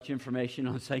Information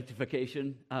on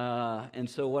sanctification. And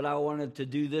so what I wanted to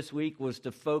do this week was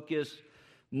to focus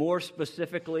more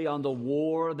specifically on the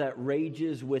war that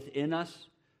rages within us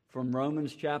from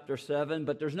Romans chapter 7.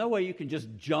 But there's no way you can just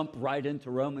jump right into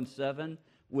Romans 7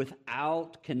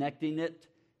 without connecting it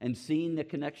and seeing the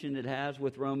connection it has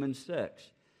with Romans 6.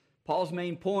 Paul's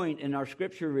main point in our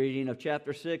scripture reading of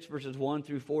chapter 6, verses 1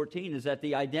 through 14, is that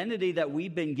the identity that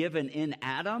we've been given in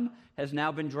Adam has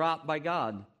now been dropped by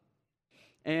God.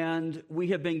 And we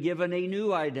have been given a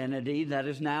new identity that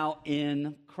is now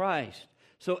in Christ.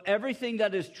 So everything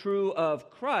that is true of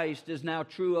Christ is now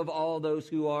true of all those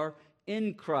who are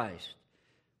in Christ.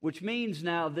 Which means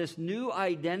now this new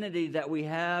identity that we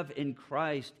have in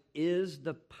Christ is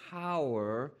the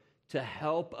power to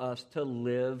help us to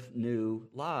live new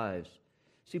lives.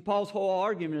 See, Paul's whole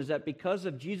argument is that because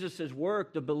of Jesus'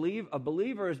 work, a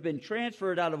believer has been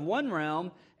transferred out of one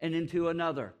realm and into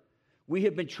another. We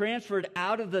have been transferred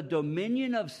out of the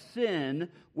dominion of sin,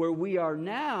 where we are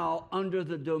now under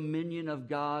the dominion of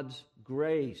God's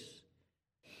grace.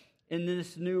 In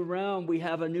this new realm, we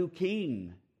have a new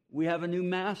king. We have a new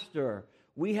master.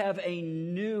 We have a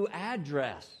new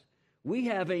address. We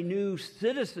have a new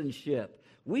citizenship.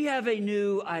 We have a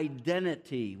new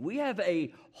identity. We have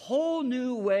a whole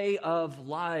new way of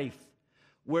life,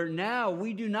 where now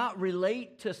we do not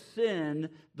relate to sin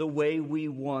the way we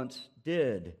once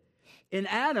did. In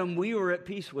Adam, we were at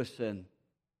peace with sin.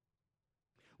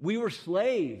 We were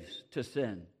slaves to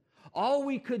sin. All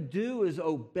we could do is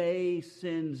obey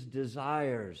sin's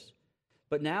desires.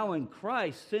 But now in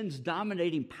Christ, sin's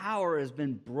dominating power has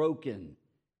been broken.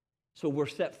 So we're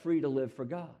set free to live for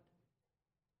God.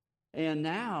 And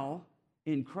now,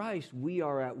 in Christ, we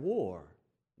are at war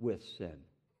with sin.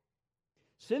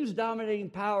 Sin's dominating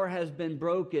power has been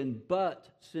broken, but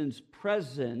sin's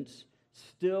presence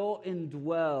still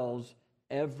indwells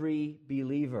every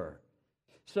believer.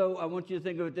 So I want you to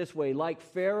think of it this way. Like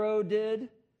Pharaoh did,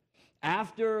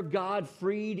 after God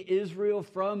freed Israel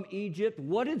from Egypt,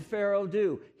 what did Pharaoh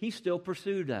do? He still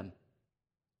pursued them.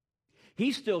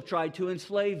 He still tried to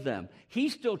enslave them. He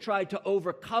still tried to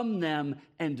overcome them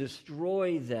and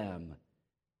destroy them.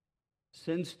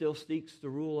 Sin still seeks to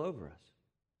rule over us.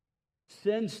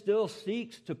 Sin still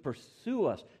seeks to pursue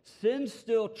us. Sin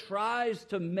still tries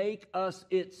to make us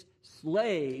its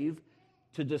slave,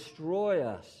 to destroy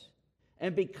us.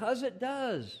 And because it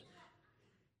does,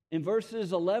 in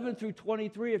verses 11 through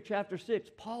 23 of chapter 6,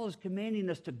 Paul is commanding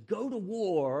us to go to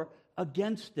war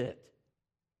against it.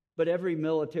 But every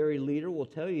military leader will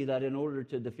tell you that in order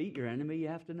to defeat your enemy, you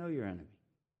have to know your enemy.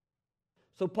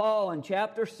 So Paul, in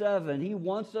chapter 7, he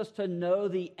wants us to know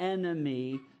the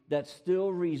enemy that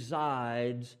still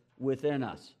resides within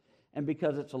us. And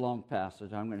because it's a long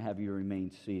passage, I'm going to have you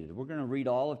remain seated. We're going to read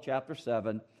all of chapter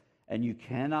 7, and you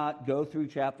cannot go through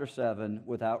chapter 7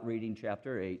 without reading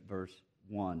chapter 8, verse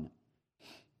 1.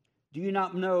 Do you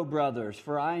not know, brothers,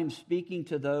 for I am speaking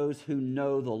to those who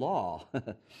know the law,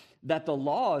 that the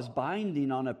law is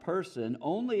binding on a person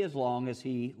only as long as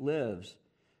he lives.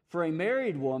 For a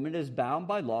married woman is bound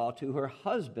by law to her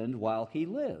husband while he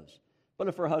lives. But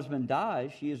if her husband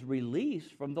dies, she is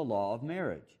released from the law of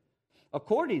marriage.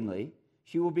 Accordingly,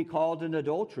 she will be called an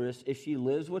adulteress if she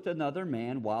lives with another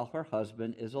man while her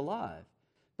husband is alive.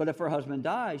 But if her husband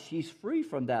dies, she's free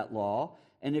from that law,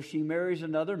 and if she marries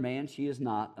another man, she is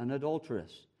not an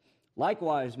adulteress.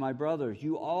 Likewise, my brothers,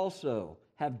 you also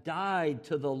have died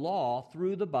to the law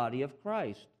through the body of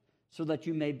Christ, so that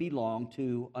you may belong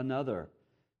to another,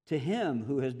 to him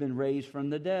who has been raised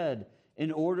from the dead,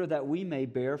 in order that we may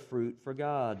bear fruit for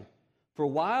God. For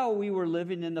while we were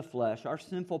living in the flesh, our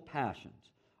sinful passions,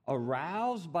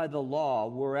 aroused by the law,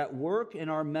 were at work in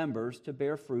our members to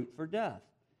bear fruit for death.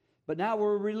 But now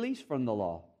we're released from the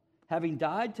law, having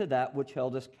died to that which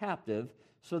held us captive,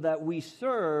 so that we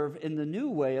serve in the new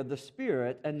way of the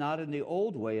Spirit and not in the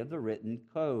old way of the written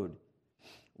code.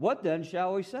 What then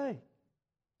shall we say?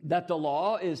 That the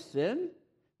law is sin?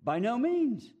 By no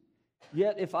means.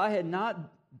 Yet if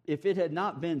it had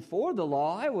not been for the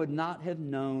law, I would not have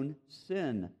known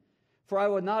sin. For I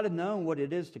would not have known what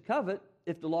it is to covet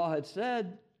if the law had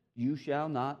said, you shall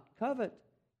not covet.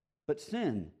 But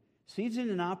sin, seizing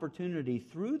an opportunity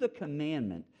through the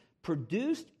commandment,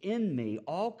 produced in me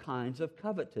all kinds of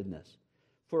covetousness.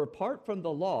 For apart from the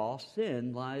law,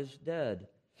 sin lies dead.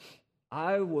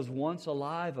 I was once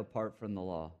alive apart from the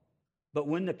law. But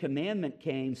when the commandment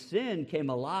came, sin came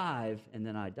alive, and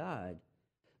then I died.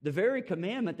 The very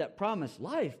commandment that promised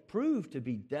life proved to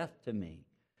be death to me.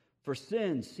 For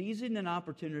sin, seizing an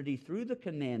opportunity through the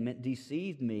commandment,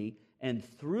 deceived me, and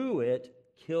through it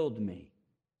killed me.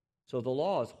 So the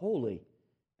law is holy,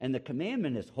 and the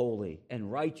commandment is holy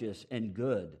and righteous and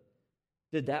good.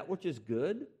 Did that which is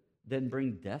good then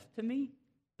bring death to me?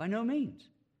 By no means.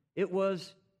 It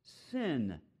was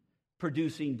sin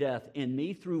producing death in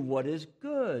me through what is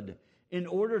good, in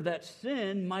order that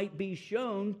sin might be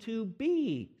shown to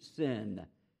be sin,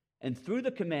 and through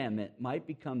the commandment might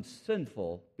become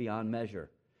sinful beyond measure.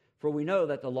 For we know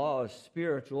that the law is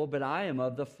spiritual, but I am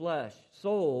of the flesh,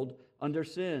 sold under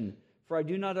sin. For I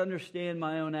do not understand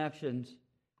my own actions.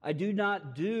 I do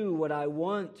not do what I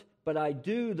want, but I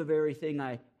do the very thing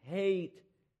I hate.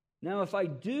 Now, if I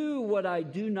do what I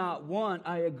do not want,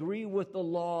 I agree with the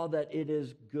law that it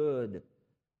is good.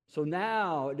 So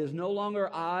now it is no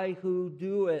longer I who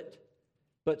do it,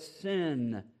 but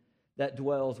sin that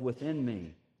dwells within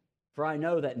me. For I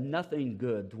know that nothing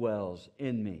good dwells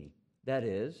in me, that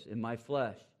is, in my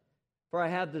flesh. For I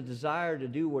have the desire to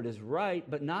do what is right,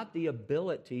 but not the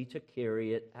ability to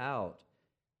carry it out.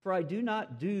 For I do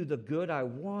not do the good I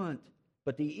want,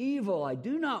 but the evil I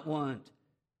do not want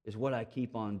is what I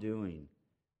keep on doing.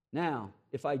 Now,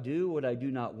 if I do what I do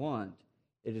not want,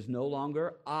 it is no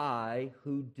longer I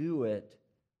who do it,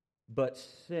 but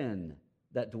sin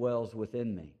that dwells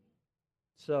within me.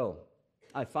 So,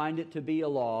 I find it to be a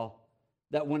law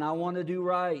that when I want to do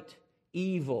right,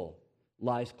 evil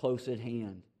lies close at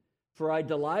hand. For I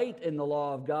delight in the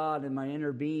law of God in my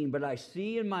inner being, but I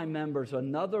see in my members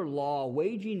another law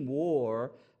waging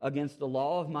war against the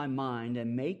law of my mind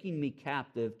and making me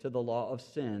captive to the law of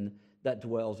sin that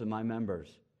dwells in my members.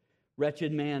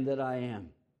 Wretched man that I am,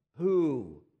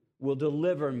 who will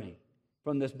deliver me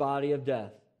from this body of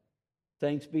death?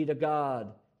 Thanks be to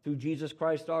God through Jesus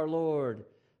Christ our Lord.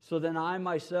 So then I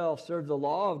myself serve the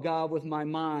law of God with my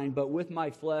mind, but with my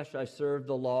flesh I serve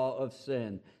the law of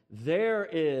sin. There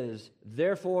is,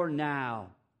 therefore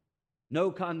now, no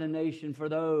condemnation for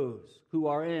those who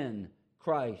are in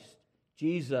Christ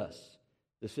Jesus.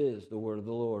 This is the word of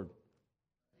the Lord.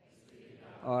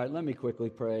 All right, let me quickly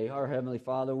pray. Our Heavenly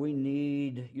Father, we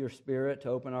need your Spirit to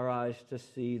open our eyes to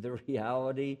see the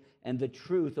reality and the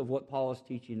truth of what Paul is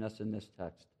teaching us in this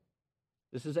text.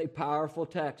 This is a powerful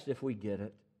text if we get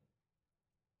it,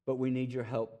 but we need your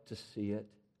help to see it.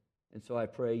 And so I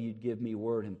pray you'd give me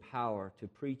word and power to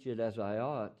preach it as I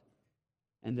ought,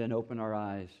 and then open our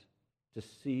eyes to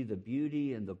see the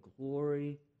beauty and the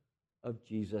glory of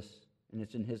Jesus. And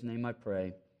it's in his name I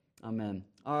pray. Amen.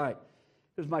 All right.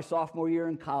 It was my sophomore year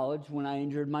in college when I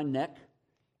injured my neck,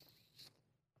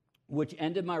 which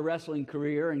ended my wrestling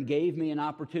career and gave me an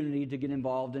opportunity to get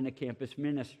involved in a campus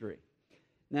ministry.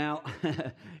 Now,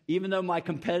 even though my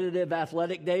competitive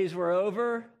athletic days were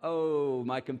over,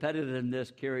 my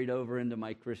competitiveness carried over into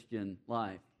my Christian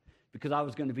life because I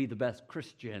was going to be the best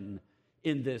Christian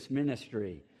in this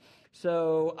ministry.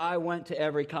 So I went to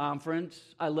every conference.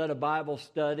 I led a Bible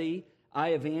study.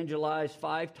 I evangelized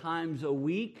 5 times a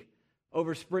week.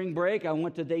 Over spring break, I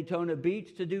went to Daytona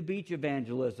Beach to do beach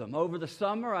evangelism. Over the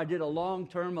summer, I did a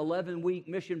long-term 11-week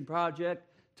mission project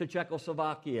to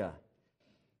Czechoslovakia.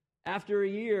 After a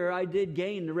year, I did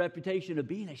gain the reputation of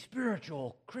being a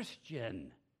spiritual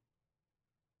Christian.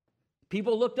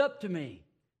 People looked up to me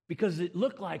because it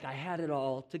looked like I had it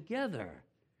all together.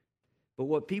 But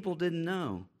what people didn't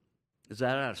know is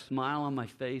that I had a smile on my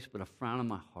face but a frown on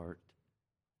my heart.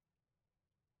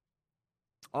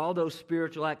 All those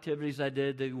spiritual activities I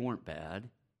did, they weren't bad.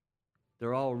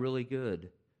 They're all really good.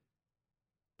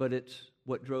 But it's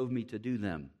what drove me to do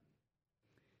them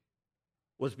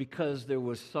was because there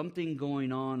was something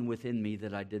going on within me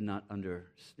that I did not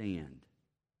understand.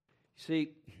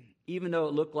 See, even though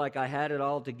it looked like I had it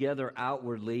all together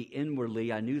outwardly,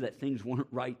 inwardly, I knew that things weren't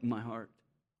right in my heart.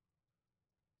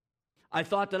 I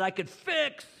thought that I could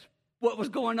fix what was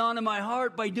going on in my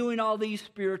heart by doing all these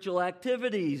spiritual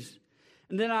activities.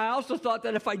 And then I also thought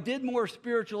that if I did more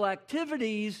spiritual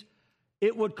activities,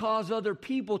 it would cause other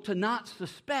people to not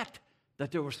suspect that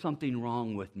there was something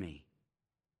wrong with me.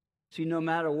 See, no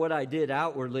matter what I did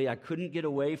outwardly, I couldn't get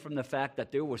away from the fact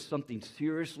that there was something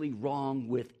seriously wrong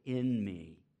within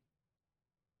me.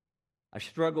 I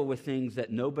struggled with things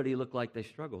that nobody looked like they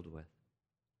struggled with.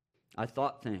 I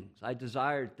thought things. I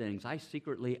desired things. I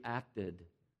secretly acted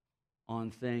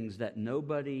on things that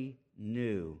nobody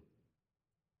knew.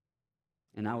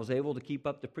 And I was able to keep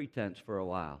up the pretense for a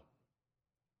while.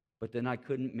 But then I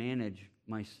couldn't manage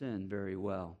my sin very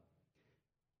well.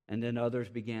 And then others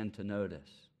began to notice.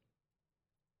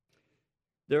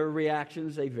 Their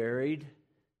reactions, they varied,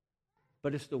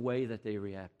 but it's the way that they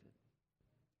reacted.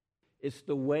 It's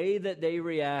the way that they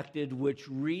reacted which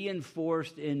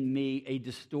reinforced in me a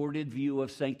distorted view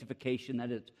of sanctification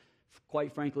that has,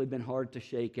 quite frankly, been hard to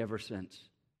shake ever since.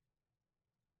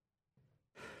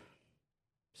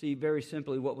 See, very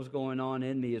simply, what was going on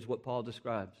in me is what Paul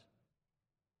describes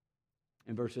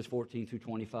in verses 14 through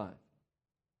 25.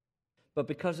 But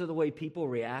because of the way people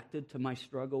reacted to my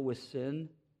struggle with sin,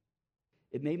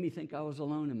 it made me think I was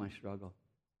alone in my struggle.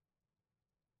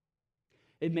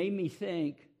 It made me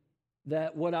think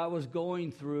that what I was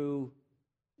going through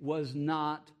was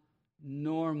not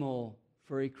normal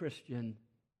for a Christian.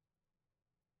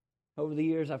 Over the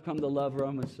years, I've come to love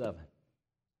Romans 7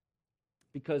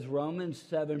 because Romans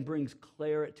 7 brings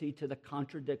clarity to the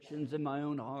contradictions in my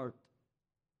own heart.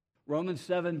 Romans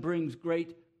 7 brings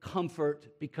great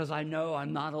comfort because I know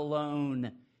I'm not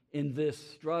alone in this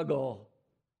struggle.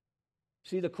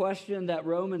 See, the question that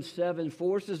Romans 7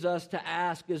 forces us to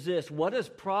ask is this: what does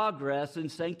progress in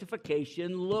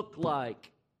sanctification look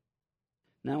like?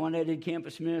 Now, when I did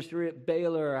campus ministry at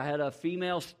Baylor, I had a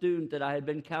female student that I had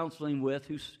been counseling with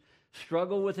who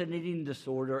struggled with an eating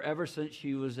disorder ever since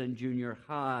she was in junior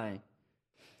high.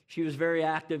 She was very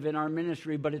active in our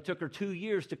ministry, but it took her 2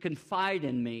 years to confide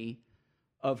in me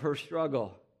of her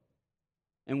struggle.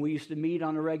 And we used to meet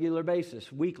on a regular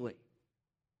basis, weekly.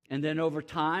 And then over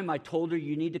time, I told her,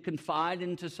 you need to confide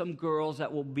into some girls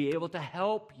that will be able to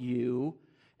help you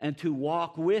and to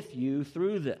walk with you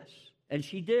through this. And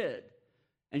she did.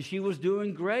 And she was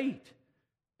doing great.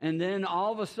 And then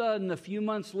all of a sudden, a few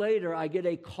months later, I get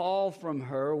a call from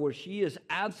her where she is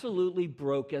absolutely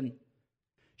broken.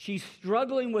 She's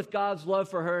struggling with God's love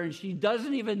for her, and she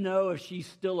doesn't even know if she's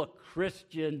still a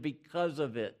Christian because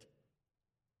of it.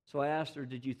 So I asked her,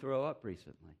 did you throw up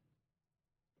recently?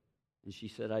 And she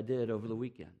said, I did over the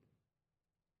weekend.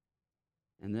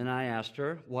 And then I asked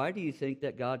her, why do you think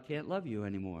that God can't love you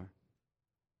anymore?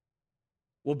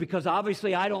 Well, because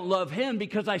obviously I don't love him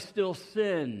because I still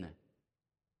sin.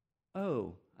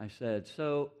 Oh, I said,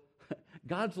 so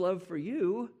God's love for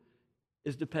you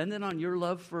is dependent on your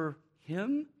love for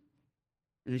him?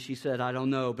 And she said, I don't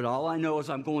know, but all I know is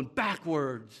I'm going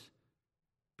backwards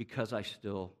because I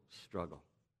still struggle.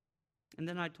 And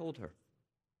then I told her,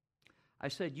 I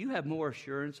said, you have more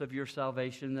assurance of your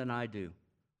salvation than I do.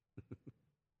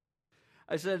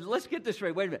 I said, let's get this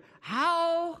straight. Wait a minute.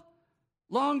 How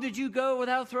long did you go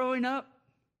without throwing up?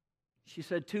 She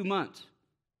said, 2 months.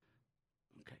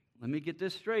 Okay, let me get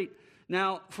this straight.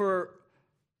 Now, for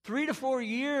 3 to 4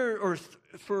 years, or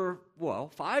for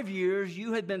 5 years,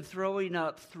 you had been throwing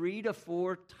up 3 to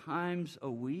 4 times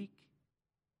a week,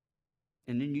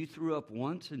 and then you threw up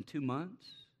once in 2 months?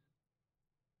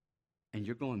 And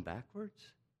you're going backwards?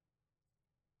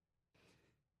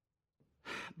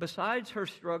 Besides her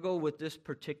struggle with this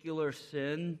particular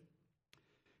sin,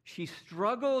 she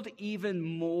struggled even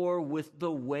more with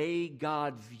the way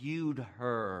God viewed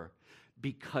her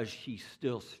because she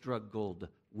still struggled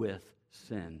with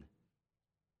sin.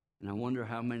 And I wonder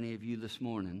how many of you this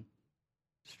morning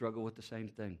struggle with the same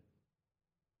thing.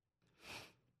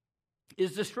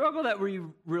 Is the struggle that we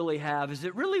really have, is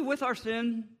it really with our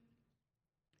sin?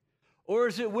 Or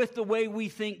is it with the way we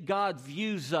think God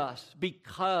views us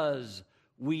because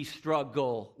we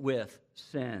struggle with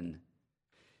sin?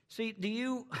 See, do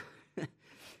you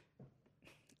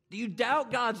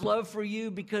doubt God's love for you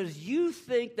because you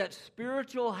think that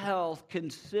spiritual health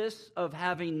consists of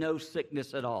having no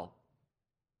sickness at all?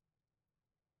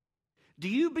 Do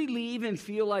you believe and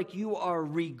feel like you are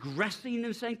regressing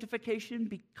in sanctification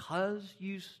because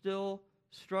you still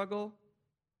struggle?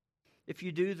 If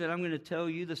you do, then I'm going to tell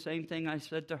you the same thing I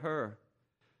said to her.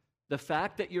 The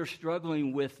fact that you're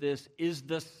struggling with this is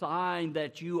the sign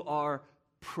that you are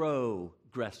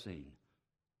progressing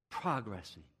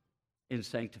in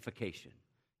sanctification,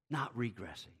 not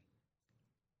regressing.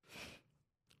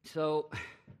 So,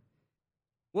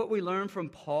 what we learn from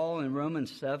Paul in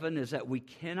Romans 7 is that we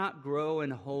cannot grow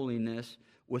in holiness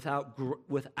without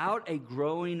a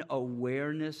growing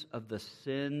awareness of the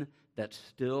sin that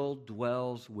still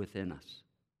dwells within us.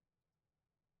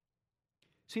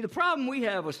 See, the problem we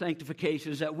have with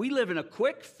sanctification is that we live in a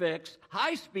quick fix,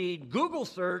 high-speed, Google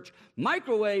search,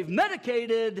 microwave,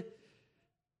 medicated,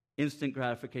 instant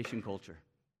gratification culture.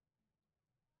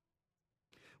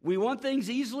 We want things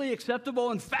easily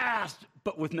acceptable and fast,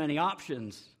 but with many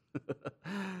options.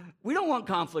 We don't want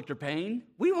conflict or pain.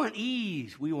 We want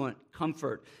ease. We want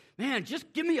comfort. Man,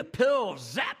 just give me a pill,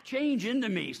 zap change into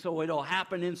me so it'll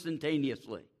happen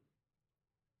instantaneously.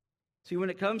 See, when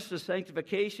it comes to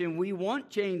sanctification, we want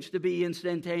change to be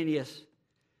instantaneous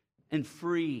and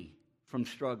free from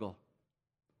struggle.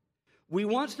 We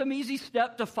want some easy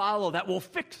step to follow that will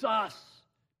fix us.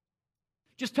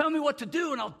 Just tell me what to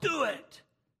do and I'll do it.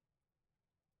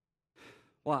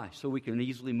 Why? So we can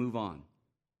easily move on.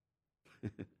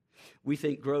 We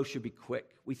think growth should be quick.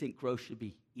 We think growth should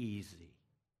be easy.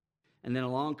 And then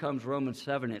along comes Romans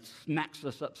 7. It smacks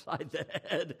us upside the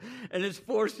head. And it's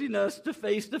forcing us to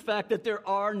face the fact that there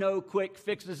are no quick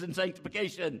fixes in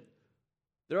sanctification.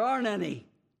 There aren't any.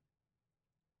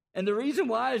 And the reason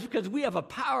why is because we have a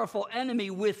powerful enemy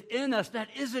within us that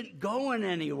isn't going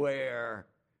anywhere.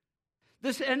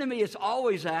 This enemy is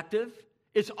always active.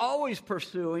 It's always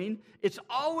pursuing. It's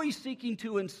always seeking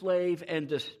to enslave and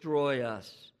destroy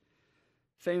us.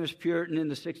 Famous Puritan in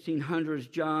the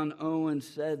 1600s, John Owen,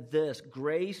 said this: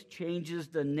 grace changes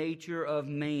the nature of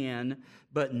man,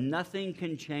 but nothing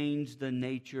can change the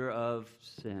nature of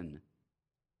sin.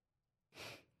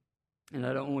 And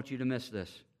I don't want you to miss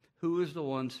this. Who is the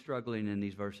one struggling in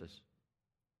these verses?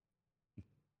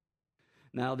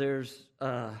 Now, there's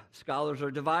scholars are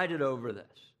divided over this.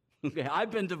 Okay, I've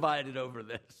been divided over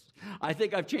this. I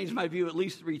think I've changed my view at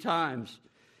least 3 times.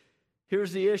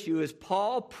 Here's the issue. Is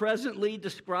Paul presently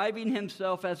describing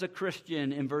himself as a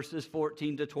Christian in verses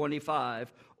 14 to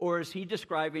 25, or is he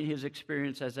describing his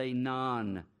experience as a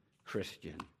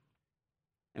non-Christian?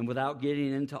 And without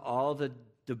getting into all the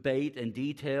debate and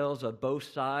details of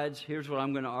both sides, here's what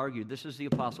I'm going to argue. This is the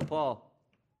Apostle Paul.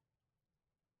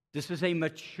 This is a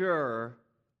mature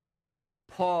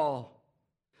Paul.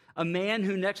 A man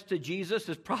who next to Jesus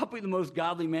is probably the most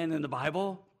godly man in the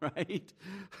Bible, right?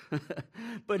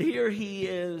 But here he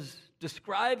is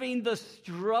describing the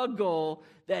struggle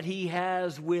that he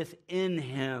has within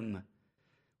him,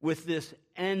 with this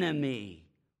enemy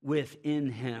within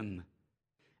him,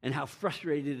 and how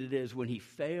frustrated it is when he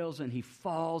fails and he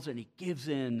falls and he gives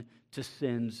in to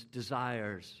sin's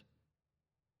desires.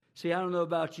 See, I don't know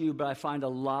about you, but I find a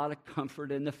lot of comfort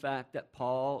in the fact that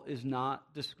Paul is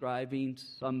not describing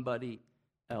somebody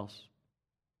else.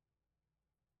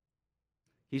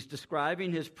 He's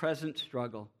describing his present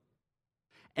struggle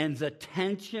and the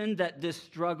tension that this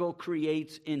struggle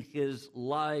creates in his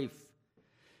life,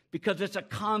 because it's a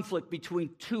conflict between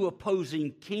 2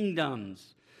 opposing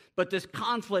kingdoms. But this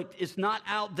conflict is not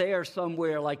out there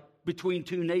somewhere like between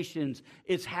 2 nations.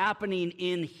 It's happening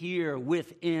in here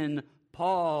within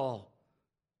Paul,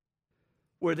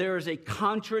 where there is a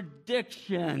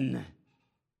contradiction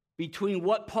between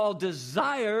what Paul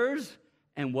desires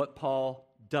and what Paul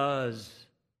does.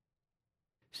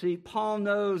 See, Paul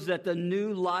knows that the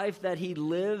new life that he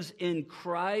lives in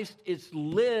Christ is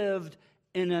lived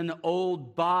in an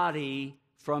old body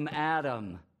from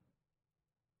Adam.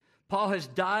 Paul has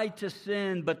died to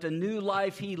sin, but the new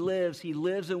life he lives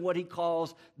in what he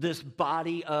calls this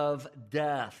body of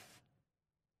death.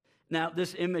 Now,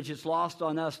 this image is lost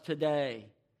on us today,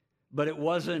 but it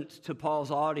wasn't to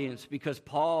Paul's audience, because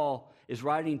Paul is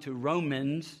writing to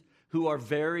Romans who are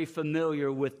very familiar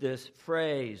with this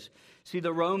phrase. See,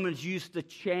 the Romans used to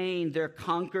chain their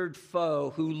conquered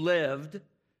foe who lived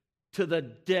to the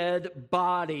dead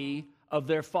body of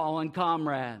their fallen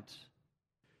comrades.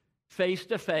 Face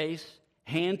to face,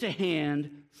 hand to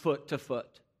hand, foot to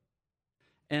foot.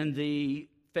 And the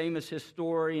famous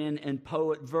historian and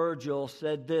poet Virgil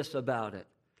said this about it: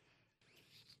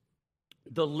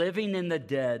 the living and the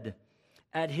dead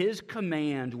at his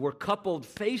command were coupled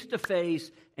face to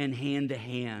face and hand to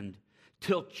hand,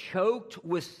 till choked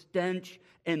with stench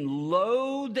and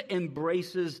loathed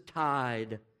embraces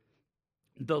tied,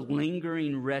 the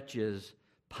lingering wretches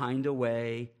pined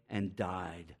away and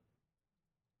died.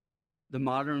 The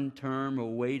modern term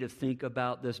or way to think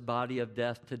about this body of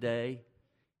death today,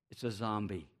 it's a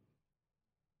zombie.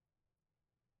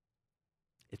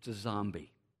 It's a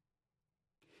zombie.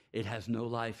 It has no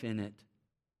life in it.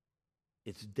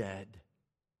 It's dead.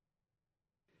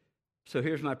 So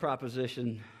here's my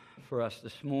proposition for us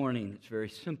this morning. It's very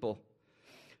simple.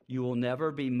 You will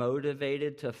never be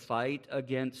motivated to fight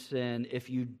against sin if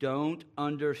you don't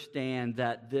understand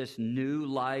that this new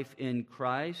life in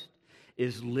Christ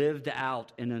is lived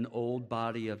out in an old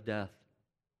body of death,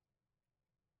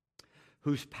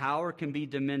 whose power can be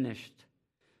diminished,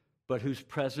 but whose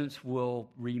presence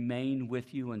will remain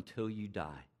with you until you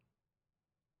die.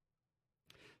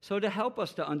 So to help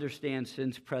us to understand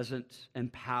sin's presence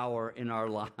and power in our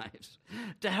lives,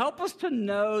 to help us to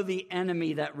know the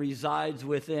enemy that resides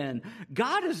within,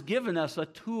 God has given us a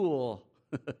tool,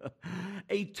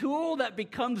 a tool that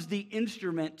becomes the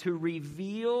instrument to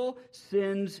reveal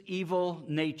sin's evil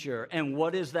nature. And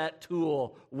what is that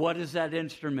tool? What is that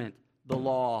instrument? The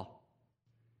law.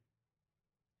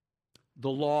 The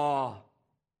law.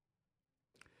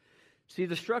 See,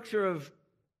 the structure of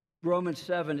Romans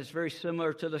 7 is very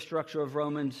similar to the structure of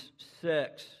Romans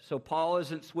 6. So Paul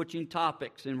isn't switching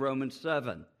topics in Romans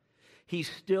 7. He's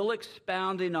still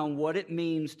expounding on what it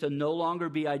means to no longer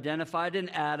be identified in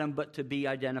Adam, but to be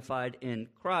identified in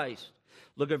Christ.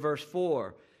 Look at verse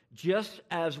 4. just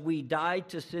as we died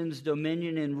to sin's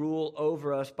dominion and rule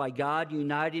over us by God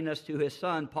uniting us to his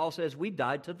Son, Paul says we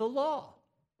died to the law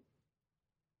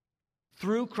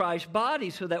through Christ's body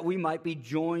so that we might be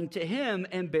joined to him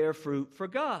and bear fruit for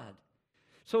God.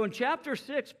 So in chapter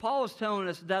 6, Paul is telling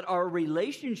us that our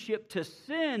relationship to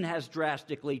sin has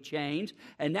drastically changed.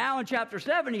 And now in chapter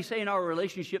 7, he's saying our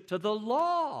relationship to the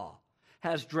law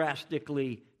has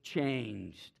drastically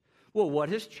changed. Well, what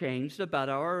has changed about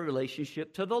our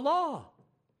relationship to the law?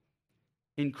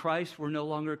 In Christ, we're no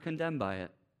longer condemned by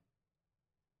it.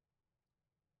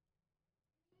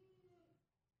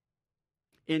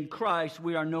 In Christ,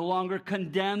 we are no longer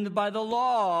condemned by the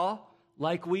law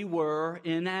like we were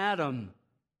in Adam.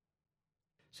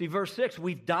 See, verse 6,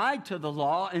 we've died to the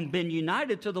law and been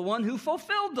united to the one who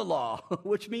fulfilled the law,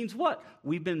 which means what?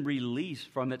 We've been released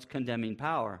from its condemning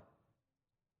power.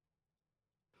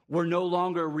 We're no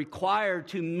longer required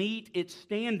to meet its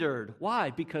standard. Why?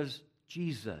 Because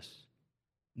Jesus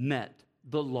met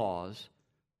the law's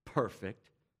perfect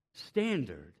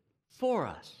standard for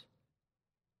us.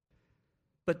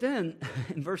 But then,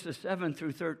 in verses 7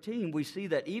 through 13, we see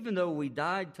that even though we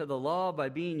died to the law by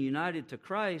being united to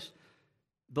Christ,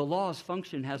 the law's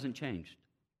function hasn't changed.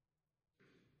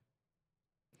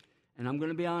 And I'm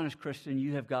going to be honest, Christian,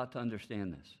 you have got to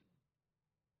understand this.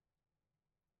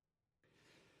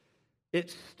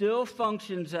 It still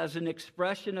functions as an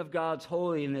expression of God's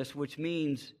holiness, which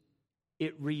means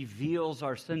it reveals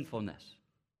our sinfulness.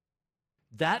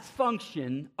 That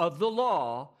function of the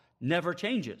law never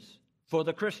changes for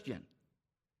the Christian.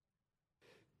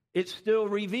 It still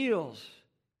reveals.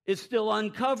 It still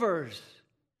uncovers.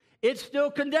 It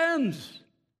still condemns,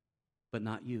 but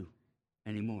not you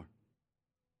anymore.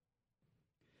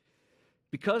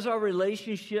 Because our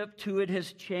relationship to it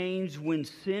has changed, when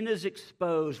sin is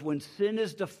exposed, when sin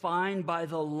is defined by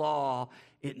the law,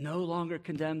 it no longer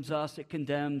condemns us, it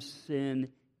condemns sin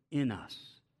in us.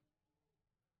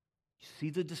 You see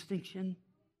the distinction?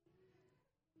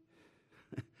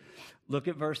 Look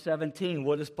at verse 17.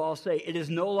 What does Paul say? It is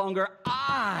no longer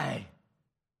I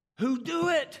who do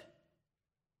it,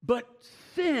 but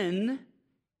sin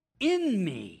in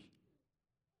me.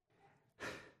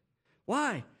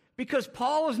 Why? Because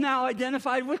Paul is now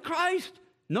identified with Christ,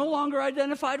 no longer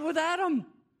identified with Adam.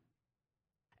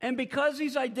 And because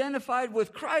he's identified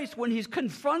with Christ, when he's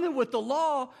confronted with the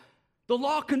law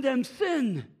condemns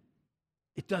sin.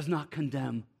 It does not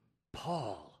condemn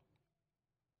Paul.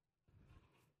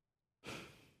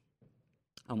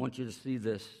 I want you to see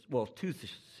this. Well, to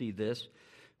see this,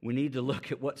 we need to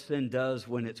look at what sin does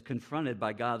when it's confronted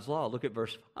by God's law. Look at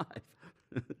verse 5.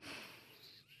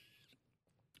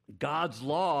 God's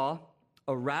law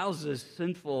arouses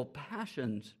sinful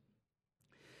passions.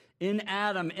 In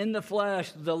Adam, in the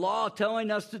flesh, the law telling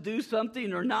us to do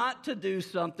something or not to do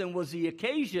something was the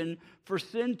occasion for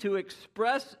sin to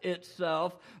express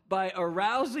itself by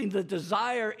arousing the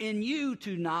desire in you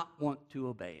to not want to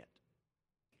obey it.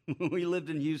 When we lived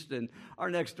in Houston, our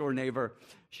next door neighbor,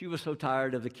 she was so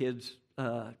tired of the kids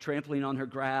trampling on her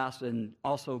grass and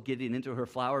also getting into her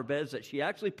flower beds that she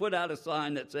actually put out a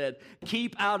sign that said,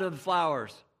 "Keep out of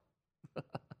flowers."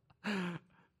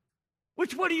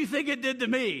 Which, what do you think it did to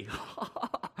me?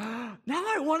 Now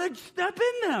I want to step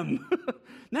in them.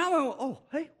 Now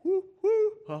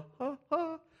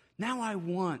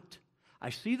I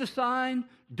see the sign,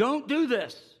 don't do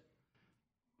this.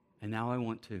 And now I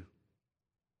want to.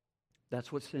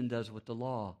 That's what sin does with the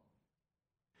law.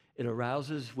 It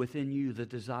arouses within you the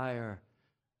desire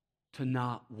to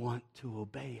not want to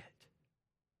obey it.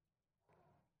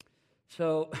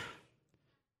 So,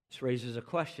 this raises a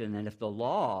question. And if the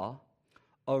law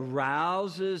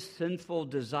arouses sinful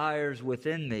desires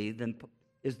within me, then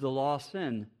is the law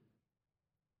sin?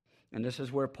 And this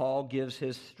is where Paul gives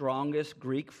his strongest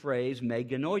Greek phrase, me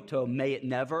genoito. May it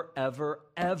never, ever,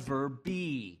 ever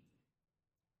be.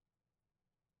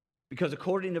 Because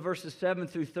according to verses 7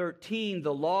 through 13,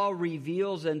 the law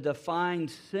reveals and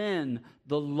defines sin.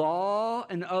 The law,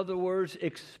 in other words,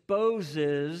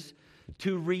 exposes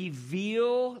to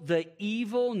reveal the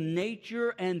evil nature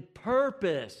and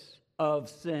purpose of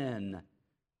sin.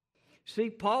 See,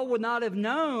 Paul would not have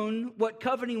known what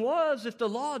coveting was if the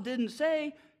law didn't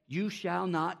say, "You shall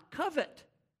not covet."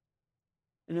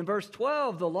 And in verse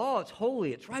 12, the law, it's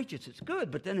holy, it's righteous, it's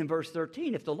good. But then in verse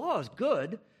 13, if the law is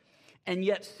good, and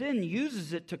yet sin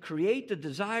uses it to create the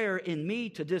desire in me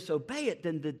to disobey it,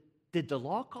 then did the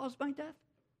law cause my death?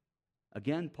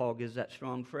 Again, Paul gives that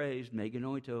strong phrase, me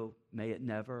genoito, may it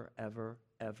never, ever,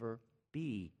 ever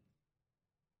be.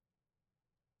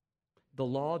 The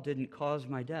law didn't cause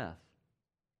my death.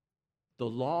 The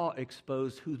law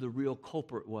exposed who the real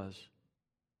culprit was.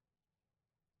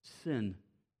 sin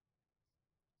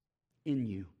in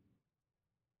you.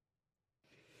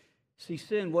 See,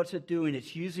 sin, what's it doing?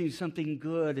 It's using something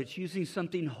good. It's using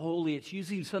something holy. It's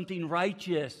using something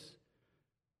righteous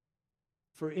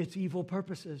for its evil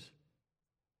purposes.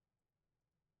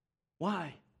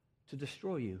 Why? To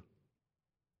destroy you.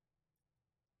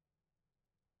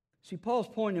 See, Paul's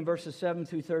point in verses 7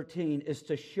 through 13 is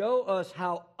to show us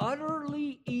how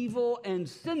utterly evil and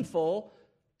sinful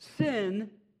sin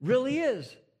really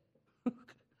is.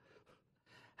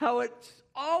 How it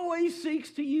always seeks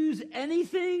to use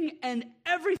anything and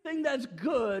everything that's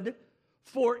good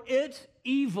for its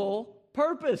evil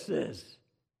purposes.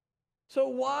 So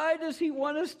why does he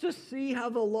want us to see how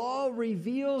the law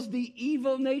reveals the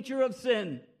evil nature of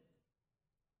sin?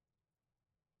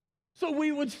 So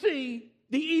we would see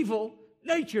the evil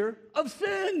nature of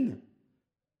sin.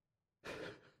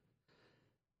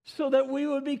 So that we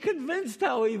would be convinced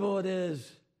how evil it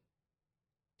is.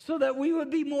 So that we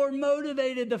would be more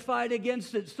motivated to fight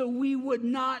against it. So we would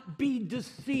not be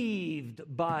deceived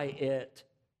by it.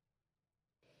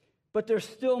 But there's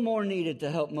still more needed to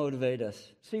help motivate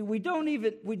us. See, we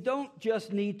don't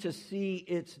just need to see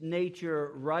its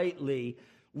nature rightly.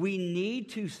 We need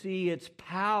to see its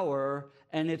power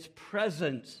and its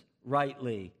presence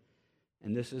rightly.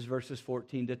 And this is verses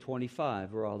 14 to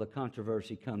 25, where all the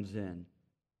controversy comes in.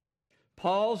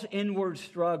 Paul's inward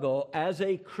struggle as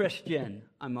a Christian,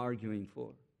 I'm arguing for.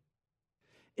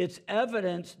 It's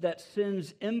evidence that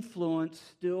sin's influence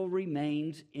still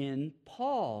remains in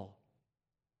Paul.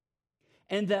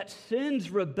 And that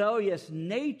sin's rebellious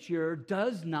nature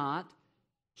does not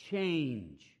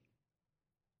change.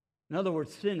 In other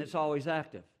words, sin is always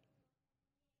active.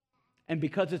 And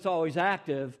because it's always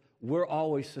active, we're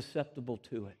always susceptible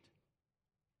to it.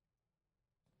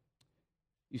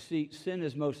 You see, sin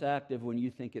is most active when you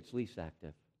think it's least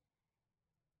active.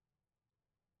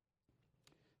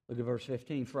 Look at verse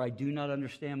 15. For I do not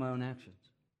understand my own actions.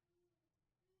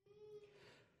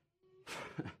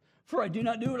 For I do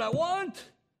not do what I want,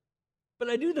 but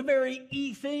I do the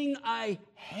very thing I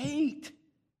hate.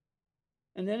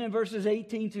 And then in verses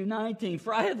 18 through 19,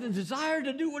 for I have the desire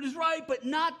to do what is right, but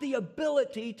not the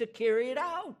ability to carry it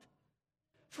out.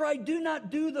 For I do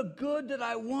not do the good that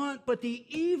I want, but the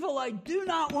evil I do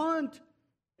not want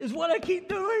is what I keep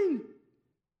doing.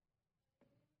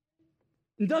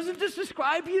 And doesn't this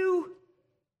describe you?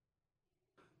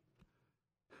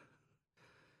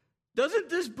 Doesn't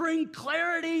this bring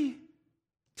clarity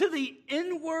to the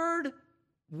inward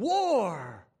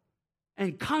war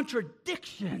and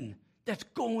contradiction that's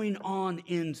going on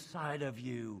inside of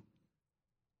you?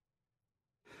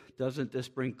 Doesn't this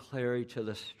bring clarity to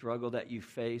the struggle that you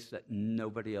face that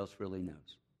nobody else really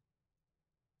knows?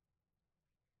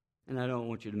 And I don't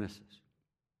want you to miss this.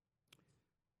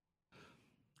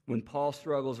 When Paul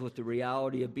struggles with the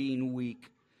reality of being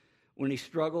weak, when he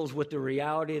struggles with the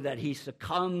reality that he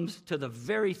succumbs to the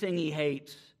very thing he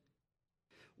hates,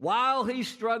 while he's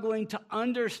struggling to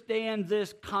understand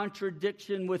this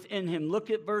contradiction within him, look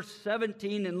at verse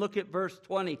 17 and look at verse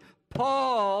 20.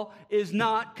 Paul is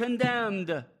not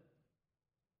condemned.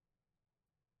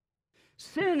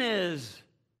 Sin is.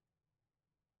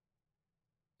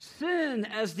 Sin,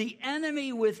 as the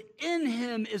enemy within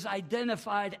him, is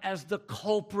identified as the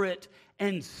culprit,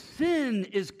 and sin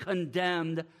is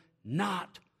condemned,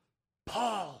 not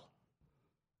Paul.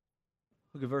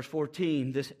 Look at verse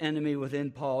 14. This enemy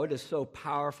within Paul, it is so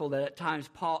powerful that at times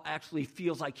Paul actually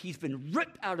feels like he's been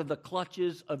ripped out of the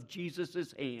clutches of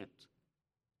Jesus' hands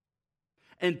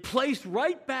and placed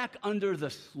right back under the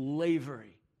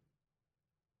slavery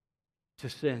to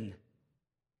sin,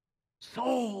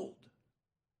 sold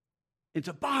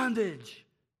into bondage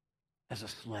as a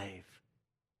slave.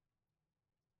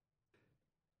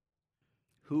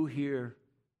 Who here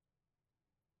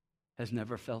has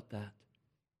never felt that?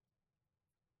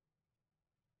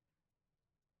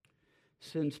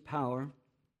 Sin's power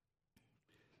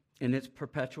and its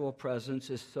perpetual presence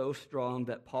is so strong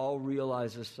that Paul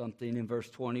realizes something in verse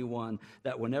 21,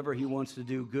 that whenever he wants to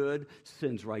do good,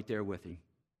 sin's right there with him,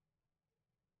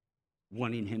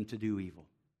 wanting him to do evil.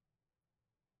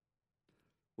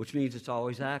 Which means it's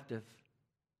always active.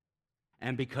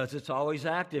 And because it's always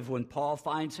active, when Paul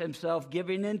finds himself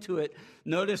giving into it,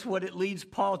 notice what it leads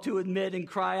Paul to admit and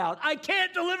cry out, I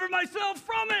can't deliver myself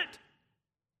from it.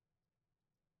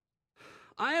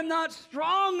 I am not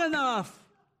strong enough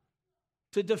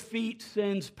to defeat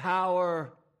sin's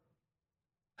power.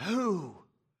 Who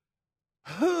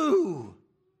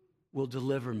will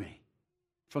deliver me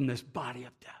from this body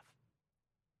of death?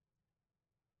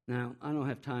 Now, I don't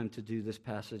have time to do this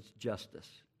passage justice.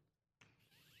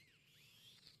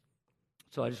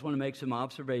 So I just want to make some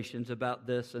observations about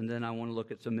this, and then I want to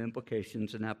look at some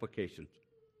implications and applications.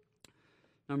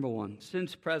 Number one,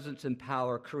 sin's presence and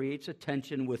power creates a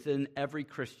tension within every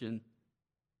Christian,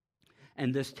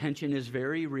 and this tension is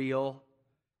very real,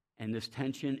 and this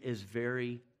tension is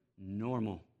very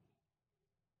normal.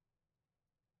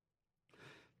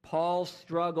 Paul's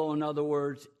struggle, in other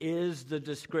words, is the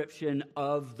description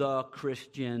of the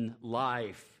Christian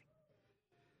life.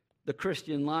 The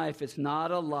Christian life is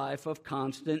not a life of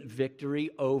constant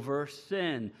victory over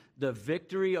sin. The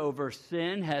victory over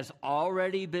sin has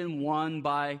already been won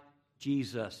by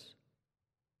Jesus.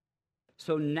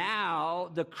 So now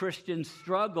the Christian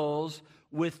struggles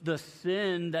with the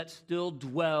sin that still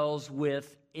dwells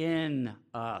within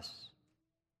us.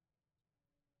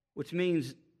 Which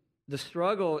means the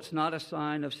struggle, it's not a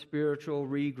sign of spiritual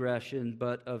regression,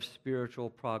 but of spiritual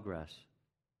progress.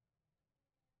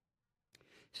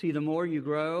 See, the more you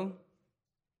grow,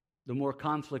 the more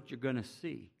conflict you're going to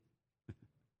see.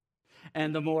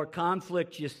 And the more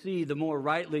conflict you see, the more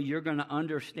rightly you're going to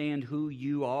understand who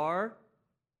you are.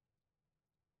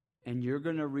 And you're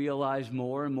going to realize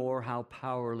more and more how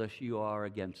powerless you are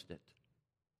against it.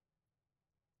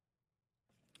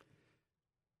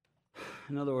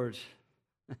 In other words,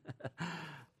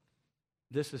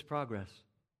 this is progress.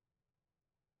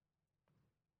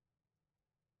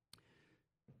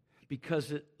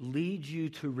 Because it leads you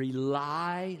to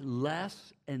rely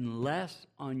less and less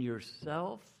on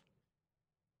yourself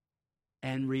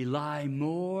and rely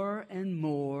more and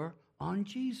more on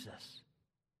Jesus.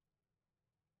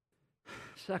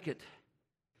 Second,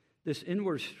 this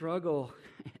inward struggle,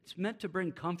 it's meant to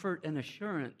bring comfort and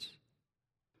assurance,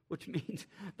 which means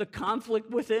the conflict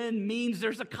within means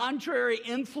there's a contrary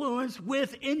influence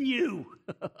within you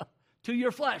to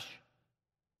your flesh.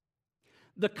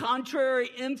 The contrary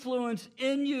influence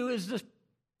in you is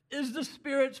the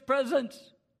Spirit's presence.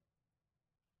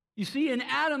 You see, in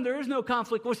Adam, there is no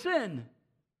conflict with sin.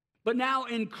 But now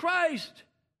in Christ,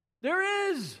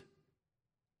 there is.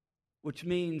 Which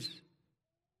means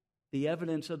the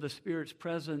evidence of the Spirit's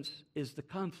presence is the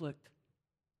conflict.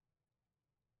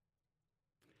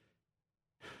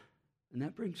 And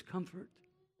that brings comfort.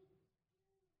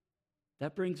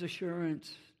 That brings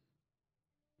assurance.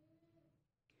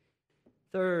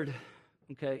 Third,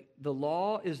 the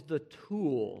law is the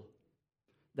tool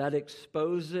that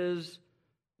exposes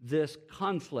this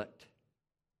conflict.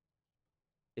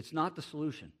 It's not the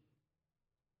solution.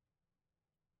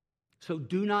 So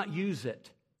do not use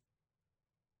it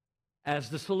as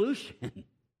the solution.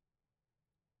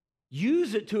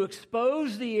 Use it to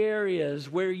expose the areas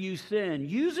where you sin.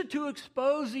 Use it to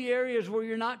expose the areas where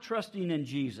you're not trusting in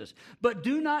Jesus. But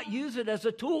do not use it as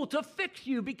a tool to fix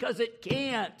you, because it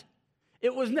can't.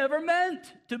 It was never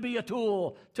meant to be a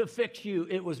tool to fix you.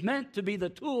 It was meant to be the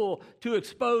tool to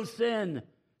expose sin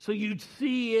so you'd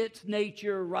see its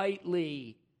nature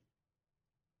rightly,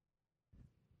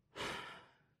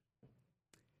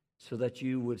 so that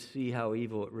you would see how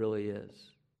evil it really is,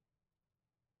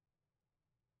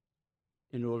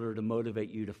 in order to motivate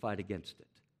you to fight against it.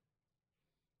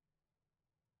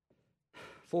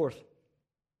 Fourth,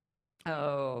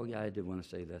 I did want to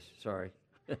say this. Sorry.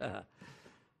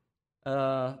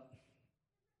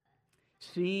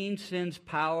 Seeing sin's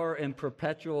power and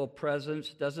perpetual presence,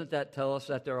 doesn't that tell us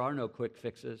that there are no quick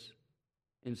fixes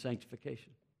in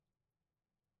sanctification?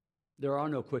 There are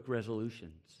no quick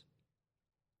resolutions.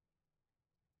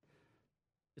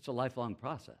 It's a lifelong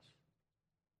process.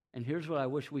 And here's what I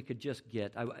wish we could just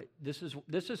get. This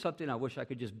is something I wish I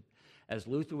could just, as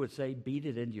Luther would say, beat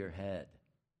it into your head.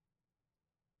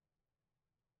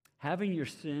 Having your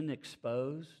sin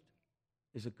exposed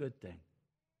is a good thing.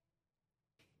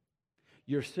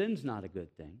 Your sin's not a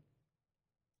good thing,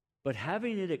 but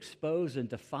having it exposed and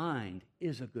defined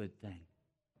is a good thing.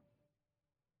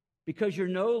 Because you're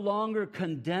no longer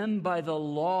condemned by the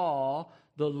law.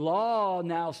 The law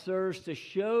now serves to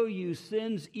show you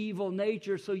sin's evil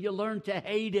nature, so you learn to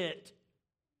hate it,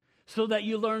 so that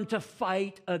you learn to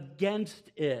fight against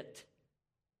it.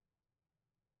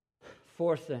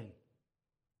 Fourth thing,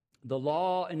 the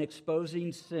law in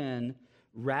exposing sin,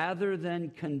 rather than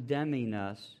condemning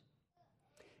us,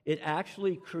 it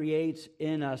actually creates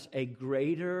in us a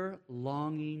greater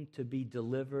longing to be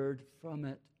delivered from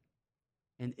it.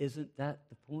 And isn't that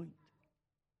the point?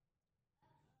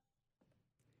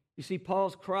 You see,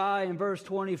 Paul's cry in verse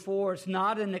 24, it's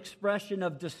not an expression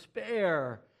of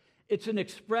despair. It's an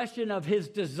expression of his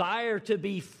desire to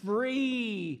be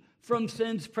free from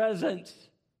sin's presence.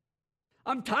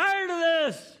 I'm tired of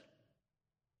this.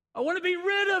 I want to be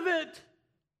rid of it.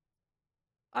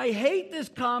 I hate this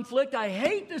conflict. I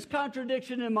hate this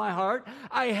contradiction in my heart.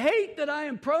 I hate that I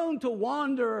am prone to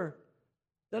wander,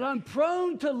 that I'm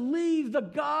prone to leave the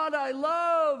God I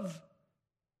love.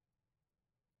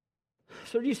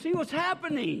 So do you see what's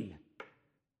happening?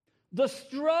 The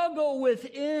struggle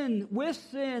with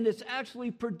sin is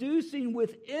actually producing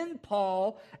within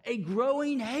Paul a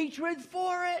growing hatred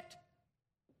for it.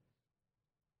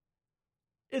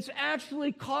 It's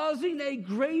actually causing a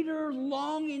greater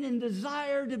longing and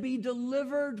desire to be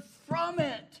delivered from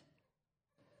it.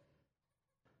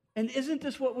 And isn't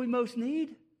this what we most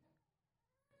need?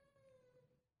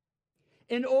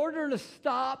 In order to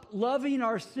stop loving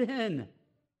our sin,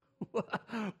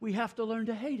 we have to learn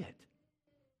to hate it.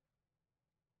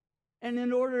 And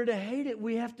in order to hate it,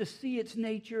 we have to see its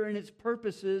nature and its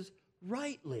purposes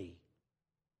rightly.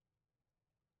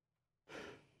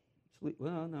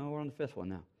 Well, no, we're on the fifth one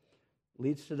now.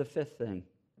 Leads to the fifth thing.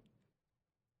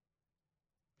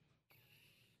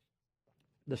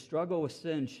 The struggle with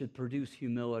sin should produce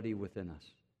humility within us.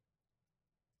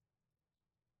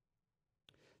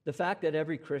 The fact that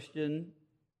every Christian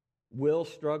will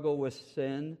struggle with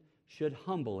sin should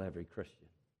humble every Christian.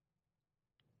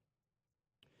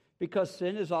 Because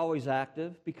sin is always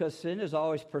active, because sin is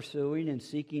always pursuing and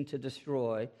seeking to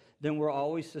destroy, then we're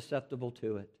always susceptible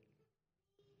to it.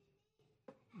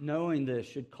 Knowing this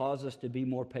should cause us to be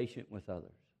more patient with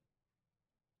others.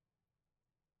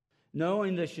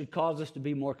 Knowing this should cause us to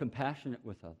be more compassionate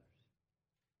with others.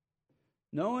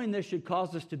 Knowing this should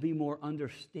cause us to be more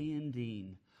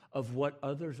understanding of what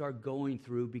others are going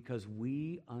through because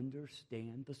we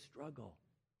understand the struggle.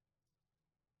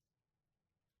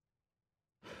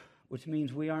 Which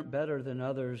means we aren't better than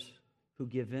others who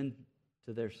give in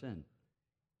to their sin.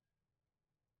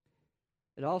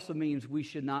 It also means we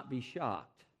should not be shocked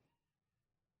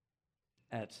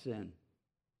at sin.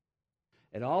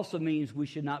 It also means we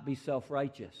should not be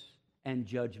self-righteous and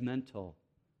judgmental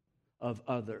of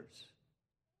others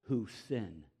who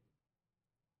sin.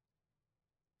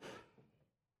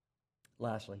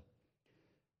 Lastly,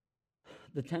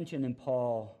 the tension in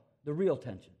Paul, the real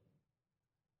tension,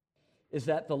 is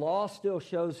that the law still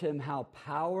shows him how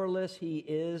powerless he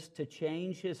is to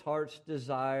change his heart's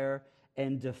desire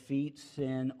and defeat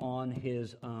sin on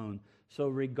his own. So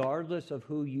regardless of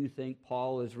who you think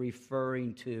Paul is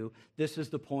referring to, this is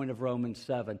the point of Romans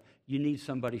 7. You need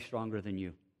somebody stronger than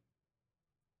you.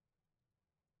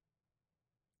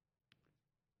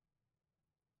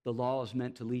 The law is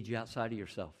meant to lead you outside of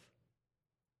yourself,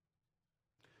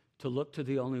 to look to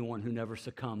the only one who never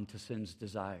succumbed to sin's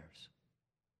desires,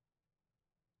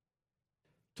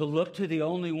 to look to the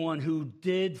only one who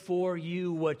did for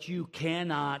you what you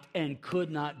cannot and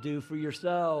could not do for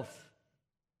yourself.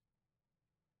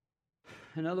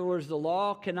 In other words, the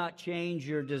law cannot change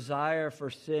your desire for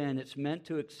sin. It's meant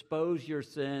to expose your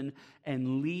sin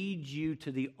and lead you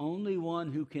to the only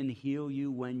one who can heal you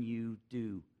when you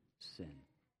do sin.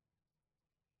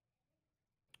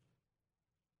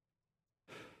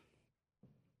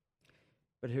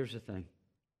 But here's the thing.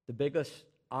 The biggest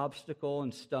obstacle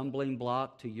and stumbling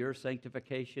block to your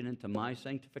sanctification and to my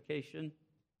sanctification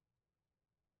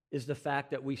is the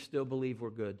fact that we still believe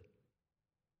we're good.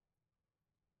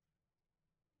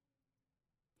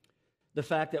 The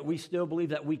fact that we still believe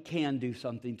that we can do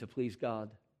something to please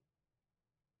God.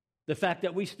 The fact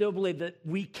that we still believe that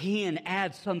we can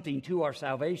add something to our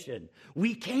salvation.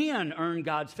 We can earn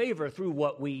God's favor through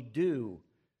what we do.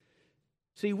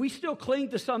 See, we still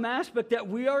cling to some aspect that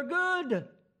we are good.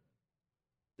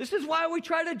 This is why we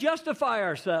try to justify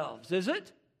ourselves, is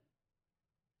it?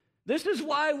 This is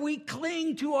why we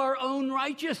cling to our own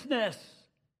righteousness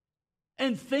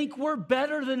and think we're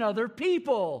better than other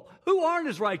people who aren't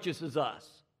as righteous as us.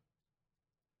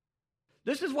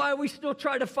 This is why we still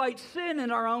try to fight sin in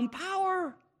our own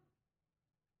power.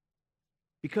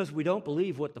 Because we don't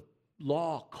believe what the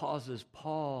law causes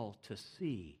Paul to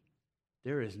see.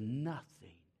 There is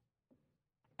nothing,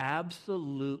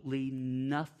 absolutely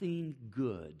nothing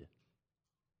good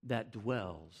that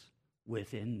dwells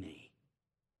within me.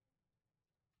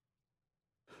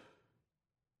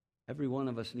 Every one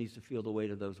of us needs to feel the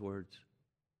weight of those words.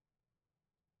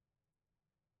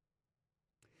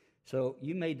 So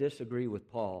you may disagree with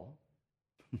Paul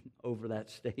over that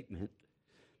statement,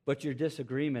 but your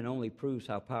disagreement only proves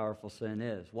how powerful sin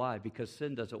is. Why? Because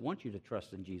sin doesn't want you to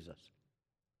trust in Jesus.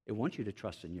 It wants you to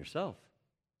trust in yourself.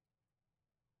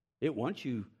 It wants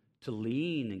you to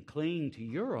lean and cling to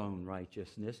your own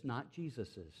righteousness, not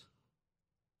Jesus's.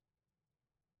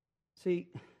 See,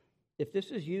 if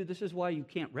this is you, this is why you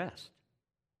can't rest.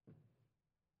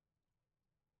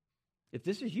 If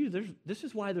this is you, this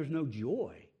is why there's no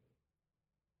joy.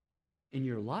 in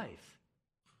your life.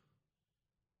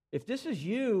 If this is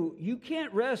you, you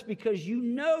can't rest because you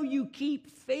know you keep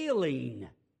failing.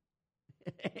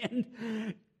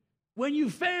 And when you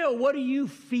fail, what do you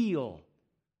feel?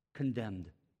 Condemned.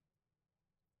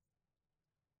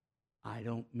 I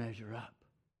don't measure up.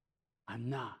 I'm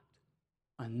not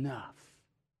enough.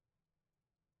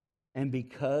 And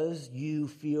because you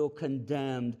feel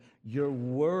condemned, you're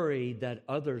worried that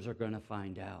others are going to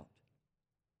find out.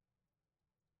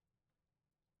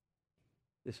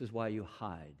 This is why you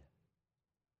hide.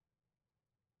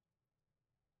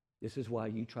 This is why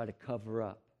you try to cover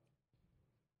up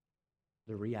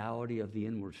the reality of the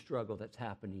inward struggle that's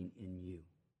happening in you.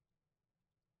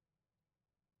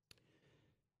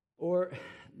 Or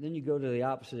then you go to the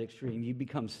opposite extreme. You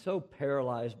become so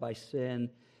paralyzed by sin,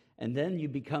 and then you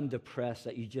become depressed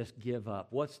that you just give up.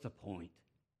 What's the point?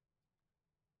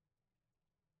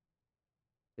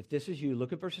 If this is you,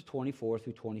 look at verses 24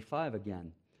 through 25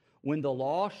 again. When the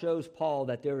law shows Paul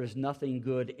that there is nothing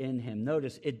good in him,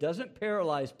 notice it doesn't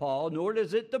paralyze Paul, nor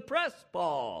does it depress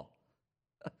Paul.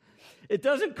 It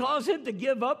doesn't cause him to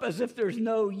give up as if there's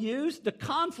no use. The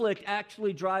conflict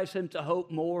actually drives him to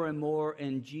hope more and more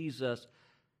in Jesus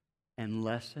and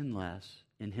less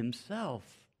in himself.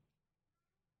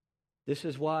 This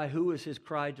is why, who is his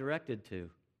cry directed to?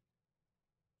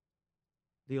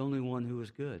 The only one who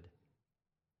is good.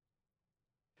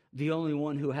 The only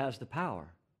one who has the power.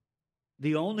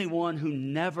 The only one who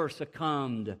never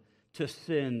succumbed to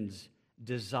sin's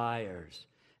desires.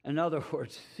 In other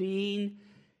words, seeing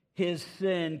his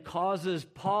sin causes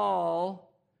Paul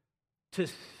to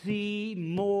see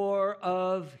more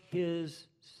of his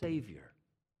Savior.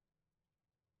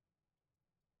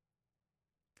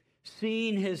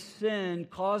 Seeing his sin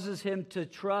causes him to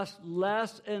trust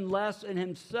less and less in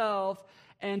himself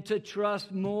and to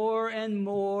trust more and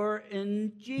more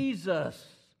in Jesus.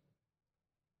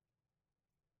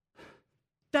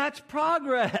 That's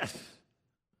progress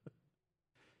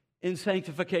in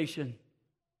sanctification.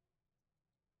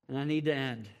 And I need to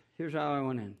end. Here's how I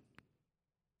want to end.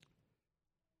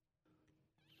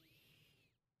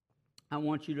 I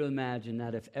want you to imagine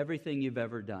that if everything you've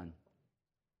ever done,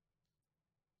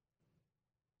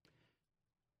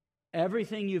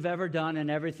 and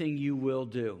everything you will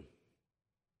do,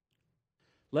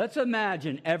 let's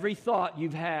imagine every thought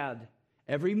you've had,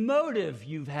 every motive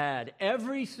you've had,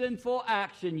 every sinful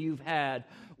action you've had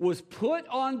was put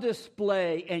on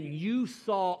display and you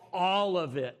saw all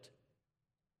of it.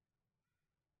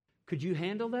 Could you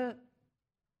handle that?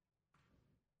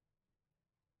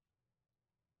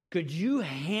 Could you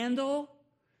handle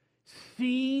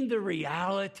seeing the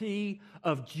reality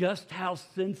of just how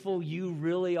sinful you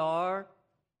really are?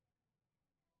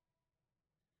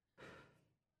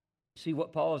 See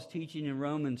what Paul is teaching in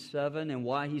Romans 7 and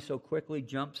why he so quickly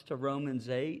jumps to Romans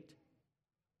 8?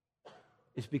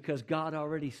 It's because God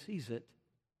already sees it.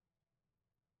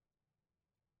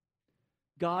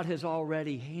 God has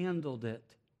already handled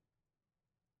it.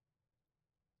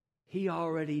 He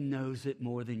already knows it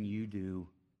more than you do.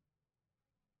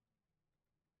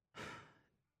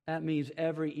 That means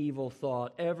every evil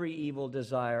thought, every evil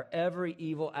desire, every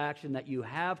evil action that you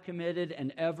have committed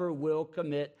and ever will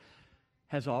commit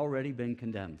has already been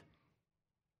condemned.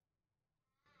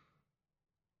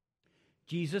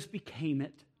 Jesus became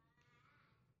it.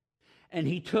 And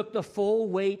he took the full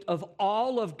weight of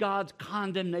all of God's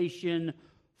condemnation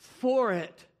for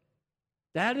it.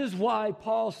 That is why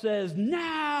Paul says,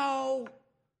 now,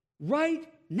 right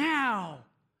now,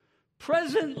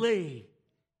 presently,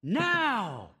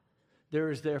 now, there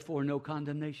is therefore no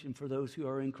condemnation for those who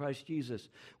are in Christ Jesus.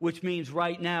 Which means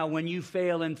right now, when you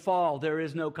fail and fall, there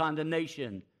is no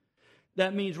condemnation.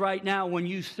 That means right now, when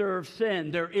you serve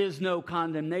sin, there is no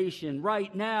condemnation.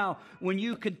 Right now, when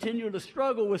you continue to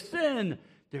struggle with sin,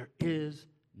 there is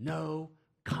no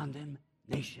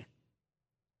condemnation.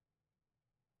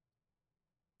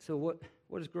 So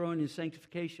what is growing in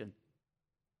sanctification?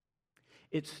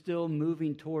 It's still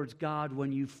moving towards God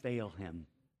when you fail him.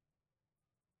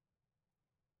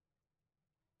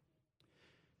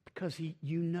 Because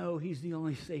you know he's the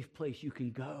only safe place you can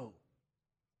go.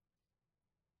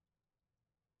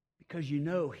 Because you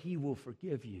know he will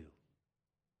forgive you.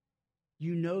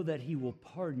 You know that he will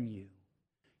pardon you.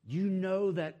 You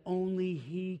know that only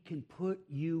he can put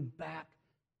you back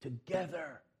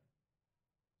together.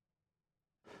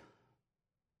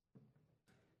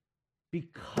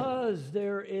 Because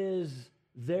there is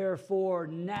therefore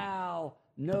now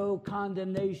no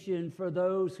condemnation for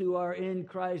those who are in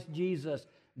Christ Jesus.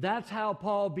 That's how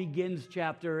Paul begins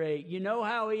chapter 8. You know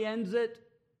how he ends it?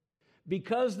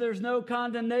 because there's no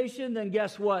condemnation, then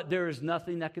guess what? There is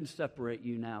nothing that can separate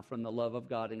you now from the love of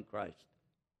God in Christ.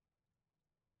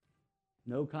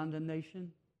 No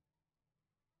condemnation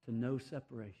to no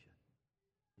separation.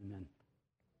 Amen.